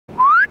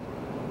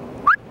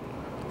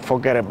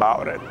forget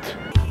about it.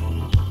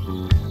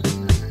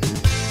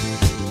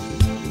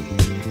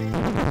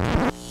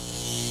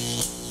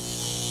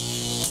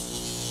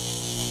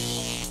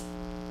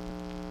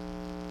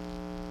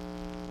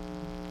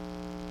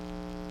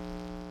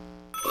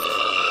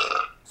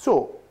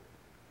 So,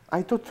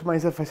 I thought to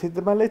myself, I said,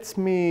 but let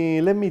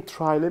me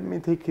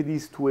take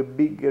this to a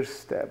bigger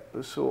step.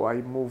 So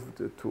I moved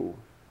to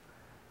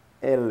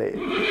LA.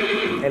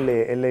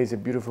 LA is a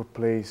beautiful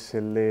place.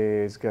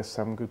 LA has got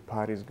some good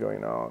parties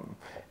going on.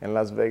 And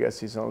Las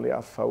Vegas is only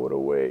half hour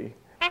away.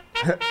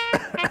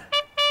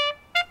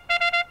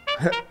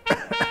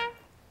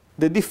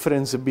 The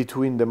difference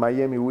between the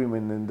Miami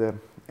women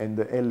and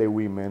the LA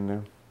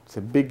women, it's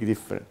a big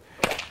difference.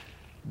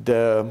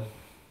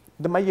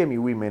 The Miami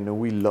women,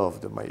 we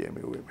love the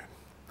Miami women.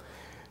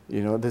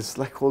 You know, there's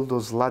like all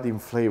those Latin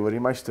flavor.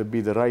 It must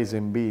be the rice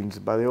and beans,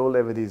 but they all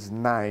have this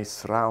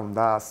nice round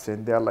ass,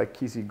 and they're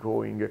like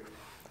easygoing,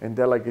 and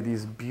they're like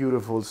this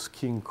beautiful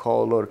skin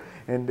color,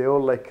 and they're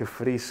all like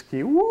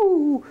frisky,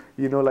 woo!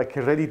 You know, like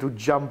ready to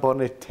jump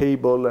on a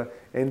table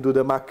and do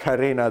the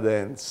Macarena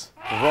dance.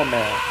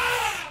 Romance.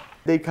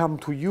 They come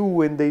to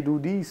you and they do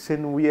this,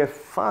 and we have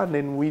fun,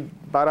 and we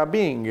bada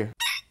bing.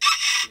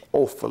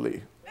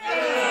 Awfully.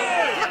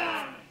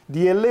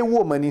 The LA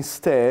woman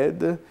instead,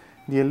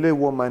 the LA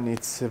woman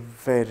is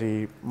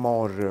very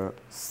more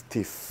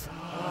stiff,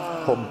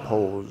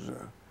 composed,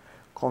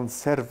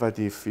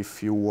 conservative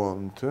if you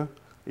want,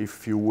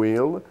 if you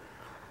will.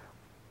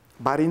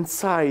 But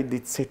inside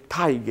it's a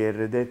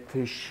tiger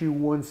that she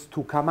wants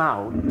to come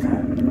out.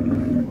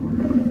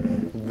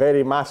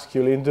 Very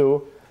masculine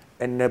too,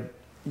 and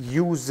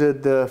use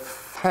the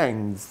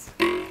fangs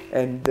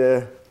and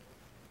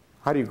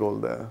how do you call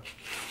the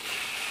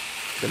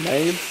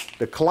nails?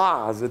 The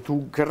claws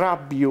to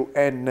grab you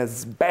and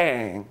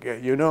bang,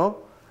 you know?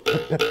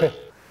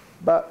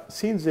 But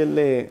since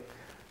LA,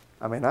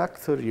 I'm an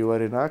actor, you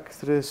are an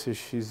actress,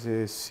 she's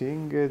a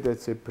singer,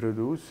 that's a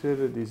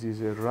producer, this is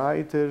a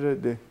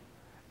writer,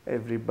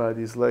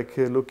 everybody's like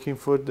looking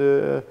for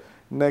the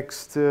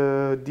next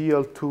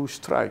deal to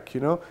strike,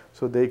 you know?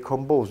 So they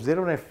compose, they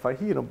don't have fun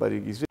here, nobody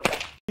gives it.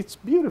 It's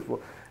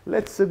beautiful.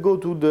 Let's go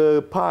to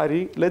the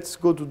party, let's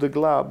go to the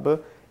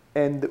club,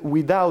 and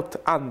without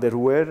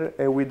underwear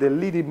and with a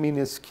little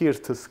mini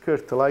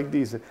skirt like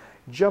this,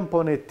 jump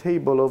on a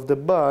table of the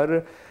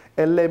bar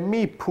and let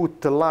me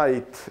put the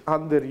light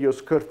under your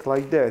skirt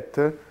like that.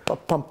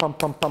 Pam, pam,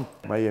 pam, pam.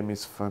 Miami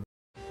is fun.